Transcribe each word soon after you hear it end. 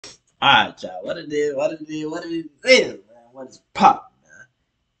All right, y'all. What it is, man? What is pop, man?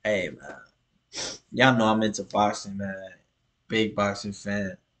 Hey, man. Y'all know I'm into boxing, man. Big boxing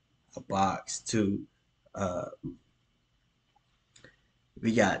fan. A box too. Uh,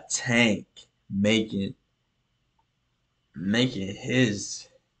 we got Tank making making his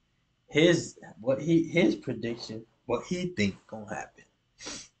prediction, what he think gonna happen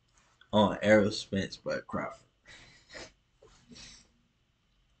on Errol Spence but Crawford.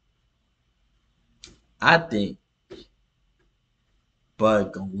 I think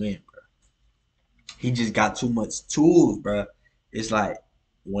Bud gonna win, bro. He just got too much tools, bro. It's like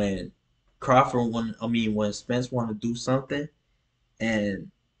when when Spence want to do something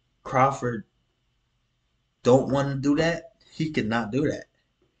and Crawford don't want to do that, he cannot do that.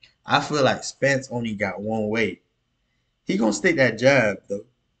 I feel like Spence only got one way. He gonna stick that jab though.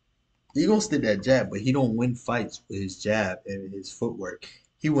 He gonna stick that jab, but he don't win fights with his jab and his footwork.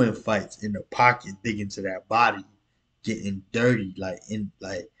 He win fights in the pocket, digging to that body, getting dirty,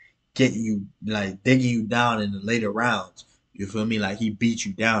 getting you digging you down in the later rounds. You feel me? Like he beat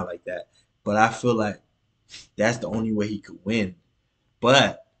you down like that. But I feel like that's the only way he could win.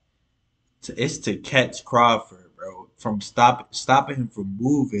 But it's to catch Crawford, bro, from stopping him from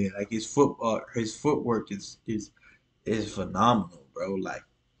moving. Like his footwork is phenomenal, bro. Like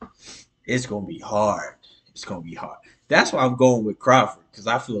it's gonna be hard. It's gonna be hard. That's why I'm going with Crawford because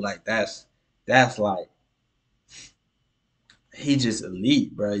I feel like that's like he just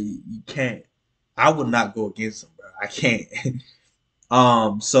elite, bro. You can't. I would not go against him, bro. I can't.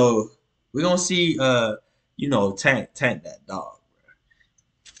 So we're gonna see. Tank that dog.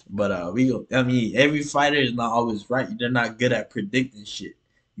 But I mean, every fighter is not always right. They're not good at predicting shit.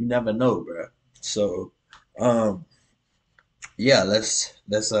 You never know, bro. So, um, yeah, let's.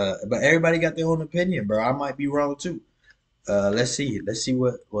 But everybody got their own opinion, bro. I might be wrong too. Let's see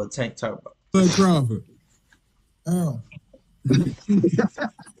what Tank talk about. Bud Crawford. Oh.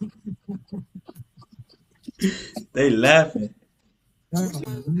 They laughing. Hey,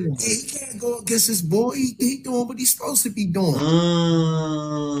 he can't go against his boy. He doing what he's supposed to be doing.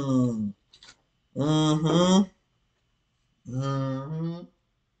 Mm-hmm. Mm-hmm.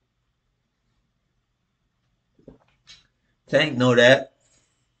 Tank know that.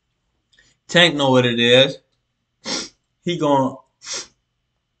 Tank know what it is. He going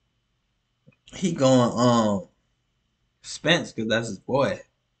he going Spence because that's his boy.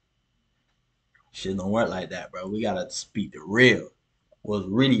 Shit don't work like that, bro. We gotta speak the real. What's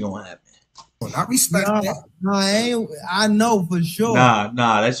really gonna happen? I respect that. No, I know for sure. Nah,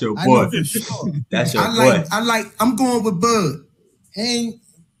 that's your boy. I know for sure. That's your boy. I'm going with Bud. And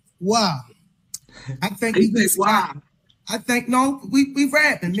why? I think he gets why. I think no, we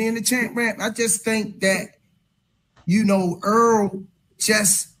rapping, me and the champ rap. I just think that Earl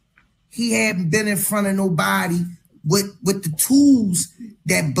he hadn't been in front of nobody with the tools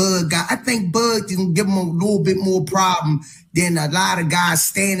that Bud got. I think Bud can give him a little bit more problem than a lot of guys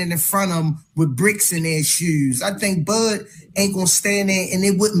standing in front of him with bricks in their shoes. I think Bud ain't gonna stand there, and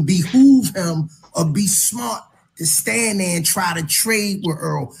it wouldn't behoove him or be smart to stand there and try to trade with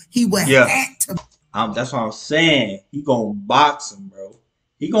Earl. He would have to. That's what I'm saying. He gonna box him, bro.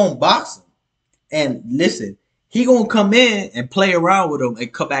 He gonna box him. And listen, he gonna come in and play around with him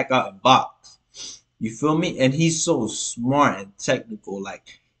and come back out and box. You feel me? And he's so smart and technical.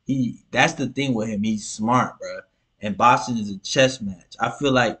 Like that's the thing with him. He's smart, bro. And boxing is a chess match. I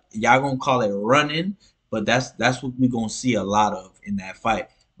feel like y'all gonna call it running, but that's what we gonna see a lot of in that fight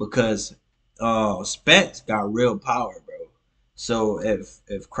because Spence got real power, bro. So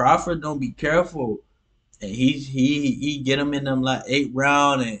if Crawford don't be careful and he get him in them like 8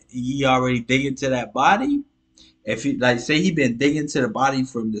 round and he already digging to that body. If he say he been digging to the body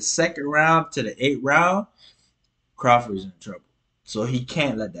from the 2nd round to the 8th round, Crawford's in trouble. So he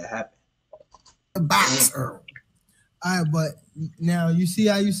can't let that happen. Box Earl. All right, but now you see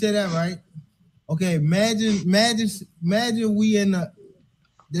how you say that, right? Okay, imagine we in a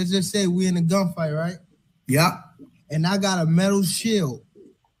let's just say we in a gunfight, right? Yeah. And I got a metal shield,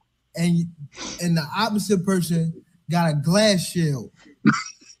 and the opposite person got a glass shield.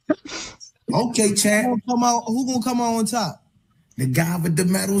 Okay, champ. Who gonna come out on top? The guy with the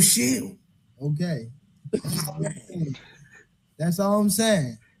metal shield. Okay. That's all I'm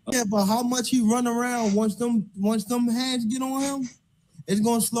saying. Yeah, but how much he run around once them hands get on him, it's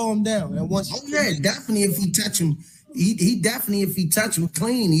gonna slow him down. And definitely if he touch him, he definitely if he touch him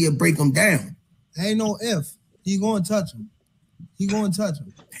clean, he'll break him down. Ain't no if. He gonna touch him. He gonna touch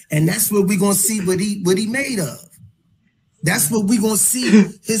him. And that's what we gonna see what he made of. That's what we gonna see,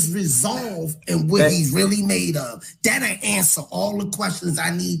 his resolve and what That- he's really made of. That'll answer all the questions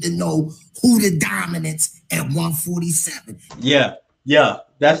I need to know who the dominance at 147. Yeah,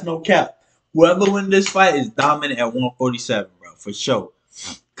 that's no cap. Whoever wins this fight is dominant at 147, bro, for sure.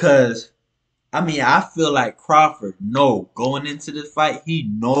 Cause I mean, I feel like Crawford, going into this fight, he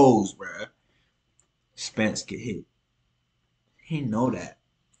knows, bro. Spence get hit. He know that.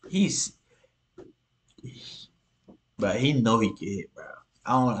 But he know he get hit, bro.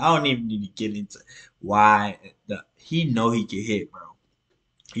 I don't even need to get into why. He know he get hit, bro.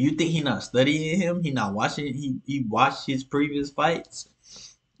 You think he not studying him? He not watching? He watched his previous fights.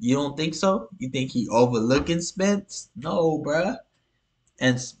 You don't think so? You think he overlooking Spence? No, bro.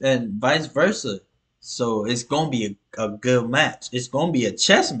 And vice versa. So it's gonna be a good match. It's gonna be a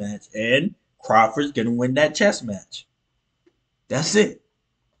chess match, and Crawford's gonna win that chess match. That's it.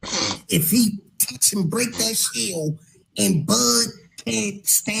 If he touch and break that shield and Bud can't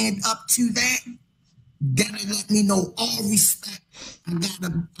stand up to that, then it let me know all respect. I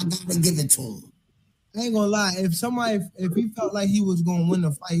gotta give it to him. I ain't gonna lie. If he felt like he was gonna win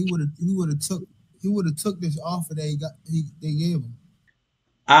the fight, he would have took this offer that they gave him.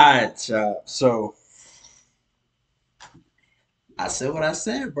 Alright, child. So I said what I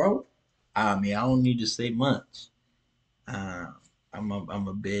said, bro. I mean, I don't need to say much. I'm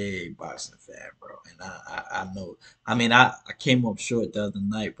a big boxing fan, bro, and I know. I mean, I came up short the other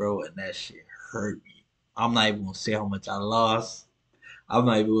night, bro, and that shit hurt me. I'm not even gonna say how much I lost. I'm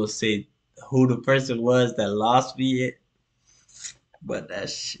not even gonna say who the person was that lost me it, but that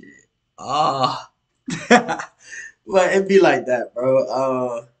shit. Oh, but it be like that,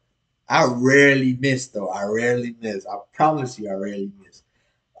 bro. I rarely miss though. I rarely miss. I promise you, I rarely miss.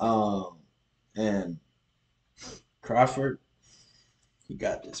 Um, and Crawford, he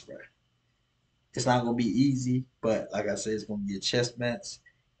got this, bro. It's not gonna be easy, but like I said, it's gonna be a chess match,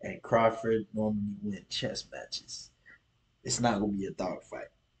 and Crawford normally win chess matches. It's not gonna be a dog fight.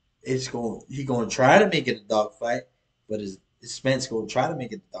 He gonna try to make it a dog fight, but his Spence gonna try to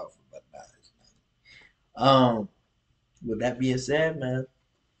make it a dog fight, but nah, it's not. With that being said, man,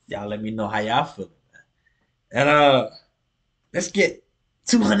 y'all let me know how y'all feeling, man. And let's get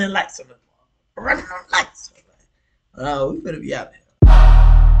 200 likes on the run on likes. We better be out here.